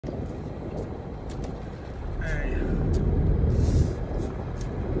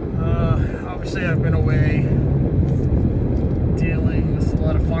obviously I've been away dealing with a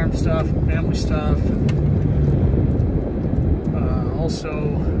lot of farm stuff, family stuff. Also,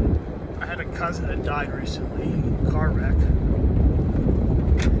 I had a cousin that died recently in a car wreck.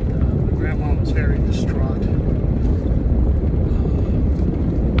 My grandma was very distraught.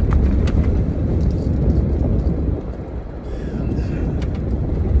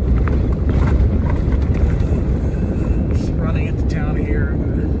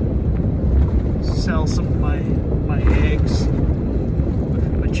 Sell some of my eggs,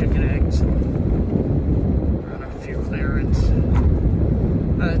 my chicken eggs, run a few errands.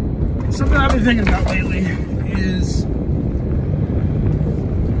 Something I've been thinking about lately is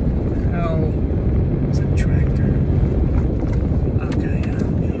how is it tractor? Okay, yeah.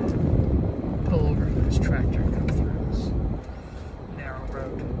 Let me pull over this tractor and come through this narrow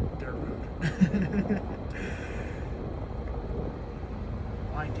road, dirt road.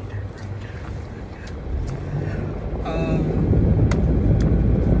 Windy dirt road.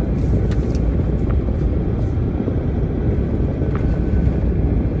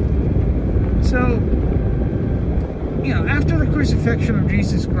 So, you know, after the crucifixion of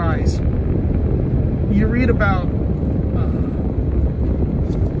Jesus Christ, you read about,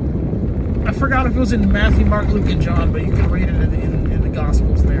 I forgot if it was in Matthew, Mark, Luke, and John, but you can read it in the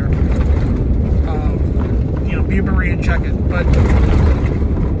Gospels there. You know, be a Berean, check it. But,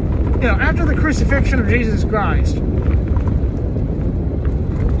 you know, after the crucifixion of Jesus Christ,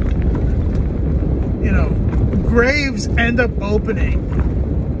 you know, graves end up opening.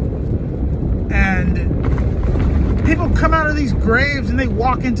 And people come out of these graves and they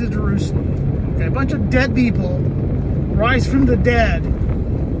walk into Jerusalem. Okay, a bunch of dead people rise from the dead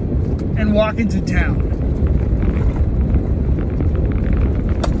and walk into town.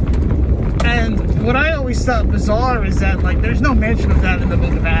 And what I always thought bizarre is that, like, there's no mention of that in the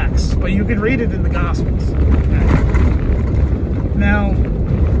book of Acts, but you can read it in the Gospels. Okay? Now,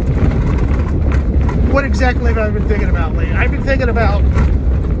 what exactly have I been thinking about lately? I've been thinking about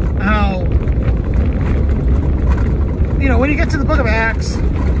how, you know, when you get to the book of Acts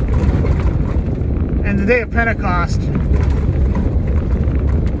and the day of Pentecost,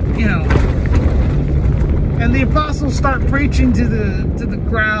 you know, and the apostles start preaching to the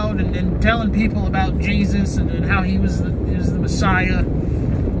crowd and telling people about Jesus and how he was the Messiah,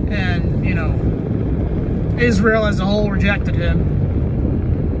 and, you know, Israel as a whole rejected him,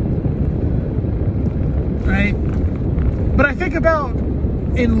 right? But I think about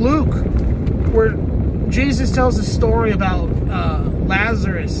in Luke, where Jesus tells a story about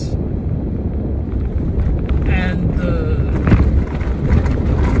Lazarus and the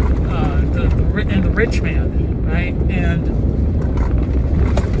rich man, right? And,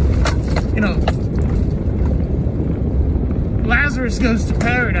 you know, Lazarus goes to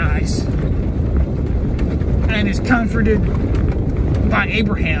paradise and is comforted by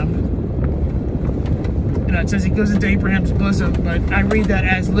Abraham. You know, it says he goes into Abraham's bosom, but I read that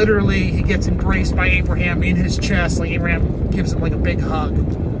as literally he gets embraced by Abraham in his chest, like Abraham gives him like a big hug.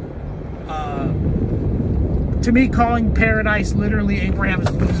 To me, calling paradise literally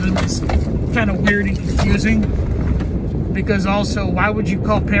Abraham's bosom is kind of weird and confusing, because also, why would you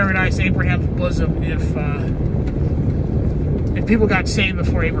call paradise Abraham's bosom if people got saved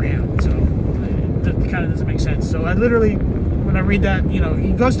before Abraham? So that kind of doesn't make sense. So I literally, when I read that, you know,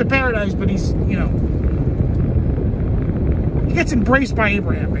 he goes to paradise, but he's, you know, he gets embraced by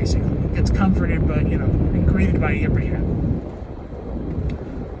Abraham, basically. He gets comforted, but, you know, and greeted by Abraham.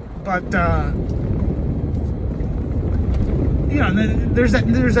 But, you know, there's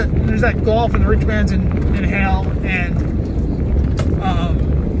that gulf, and the rich man's in hell, and,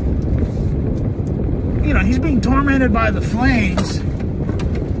 you know, he's being tormented by the flames,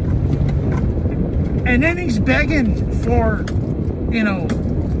 and then he's begging for, you know,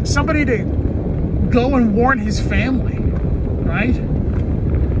 somebody to go and warn his family, right,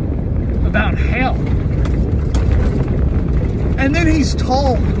 about hell. And then he's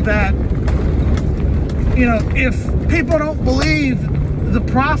told that, you know, if people don't believe the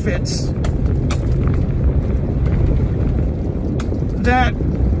prophets, that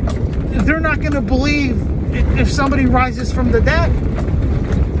they're not going to believe if somebody rises from the dead.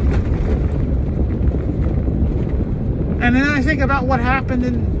 And then I think about what happened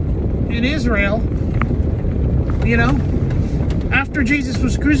in Israel. You know, after Jesus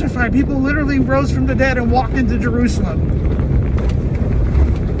was crucified, people literally rose from the dead and walked into Jerusalem.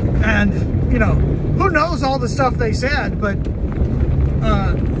 And, you know, who knows all the stuff they said, but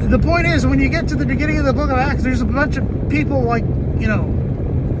the point is, when you get to the beginning of the book of Acts, there's a bunch of people, like, you know,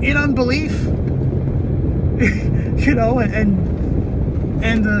 in unbelief, you know, and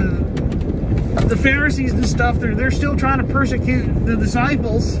the Pharisees and stuff, they're still trying to persecute the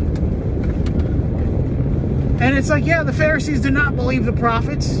disciples. And it's like, yeah, the Pharisees did not believe the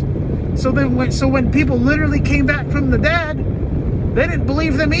prophets. So when people literally came back from the dead, they didn't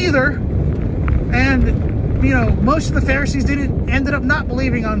believe them either. And, you know, most of the Pharisees ended up not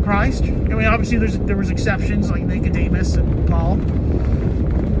believing on Christ. I mean, obviously there was exceptions like Nicodemus and Paul.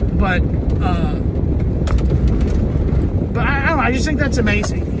 But I don't know, I just think that's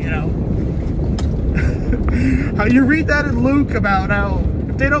amazing, you know. How you read that in Luke about how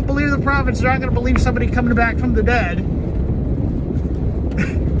if they don't believe the prophets, they're not going to believe somebody coming back from the dead.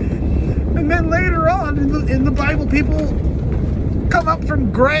 And then later on in the Bible, people come up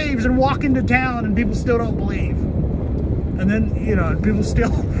from graves and walk into town and people still don't believe. And then, you know, people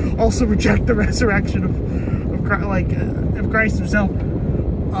still also reject the resurrection of Christ, of Christ himself.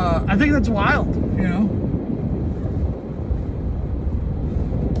 I think that's wild, you know.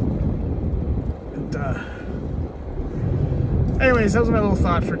 And, anyways, that was my little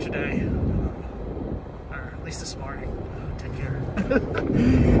thought for today. Or at least this morning. Take care.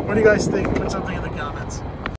 What do you guys think? Put something in the comments.